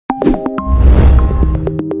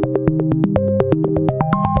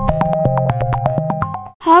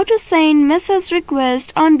how to send message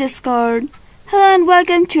request on Discord. Hello and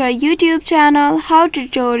welcome to our YouTube channel How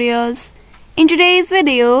Tutorials. In today's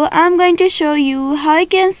video, I'm going to show you how you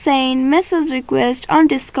can send message request on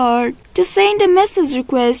Discord. To send a message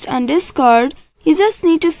request on Discord, you just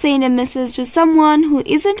need to send a message to someone who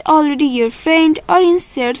isn't already your friend or in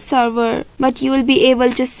shared server. But you will be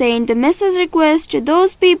able to send the message request to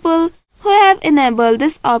those people who have enabled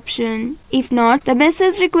this option. If not, the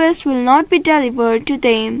message request will not be delivered to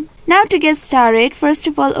them. Now to get started, first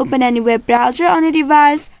of all open any web browser on your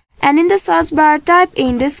device and in the search bar type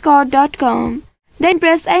in discord.com. Then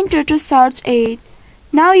press enter to search it.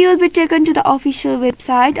 Now you will be taken to the official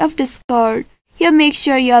website of Discord. Here make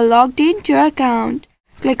sure you are logged in to your account.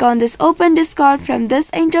 Click on this open Discord from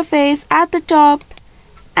this interface at the top.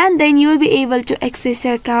 And then you will be able to access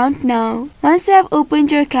your account now. Once you have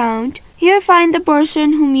opened your account, here find the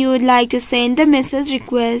person whom you would like to send the message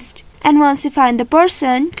request. And once you find the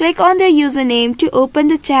person, click on their username to open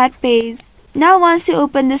the chat page. Now once you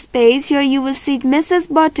open this page, here you will see message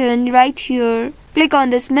button right here. Click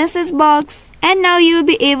on this message box and now you will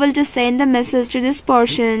be able to send the message to this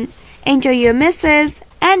person. Enter your message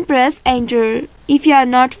and press enter. If you are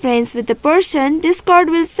not friends with the person, Discord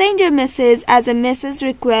will send your message as a message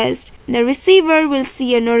request. The receiver will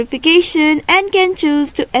see a notification and can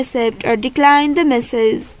choose to accept or decline the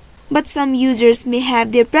message. But some users may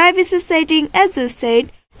have their privacy setting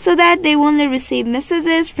adjusted so that they only receive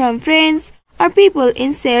messages from friends or people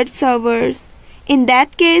in shared servers. In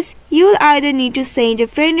that case, you will either need to send a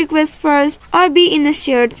friend request first or be in a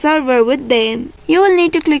shared server with them. You will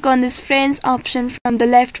need to click on this friends option from the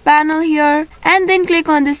left panel here and then click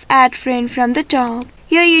on this add friend from the top.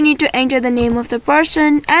 Here you need to enter the name of the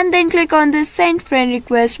person and then click on this send friend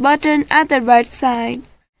request button at the right side.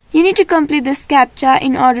 You need to complete this CAPTCHA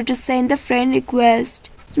in order to send the friend request.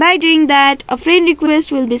 By doing that, a friend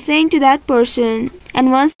request will be sent to that person.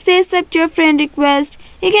 And once they accept your friend request,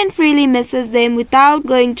 you can freely message them without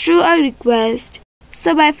going through a request.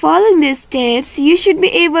 So by following these steps, you should be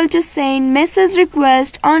able to send message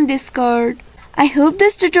request on Discord. I hope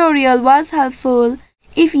this tutorial was helpful.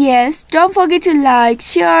 If yes, don't forget to like,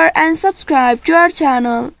 share and subscribe to our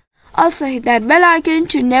channel. Also hit that bell icon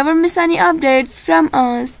to never miss any updates from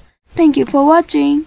us. Thank you for watching.